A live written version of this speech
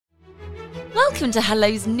Welcome to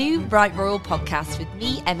Hello's new Bright Royal podcast with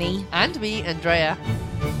me, Emmy. And me, Andrea.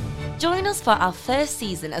 Join us for our first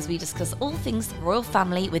season as we discuss all things the royal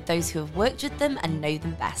family with those who have worked with them and know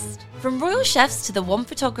them best. From royal chefs to the one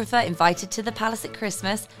photographer invited to the palace at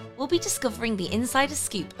Christmas, we'll be discovering the insider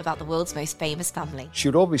scoop about the world's most famous family. She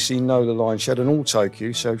would obviously know the line. She had an auto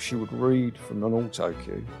cue, so she would read from an auto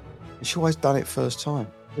cue. And she always done it first time.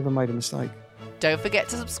 Never made a mistake. Don't forget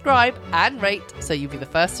to subscribe and rate so you'll be the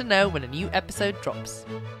first to know when a new episode drops.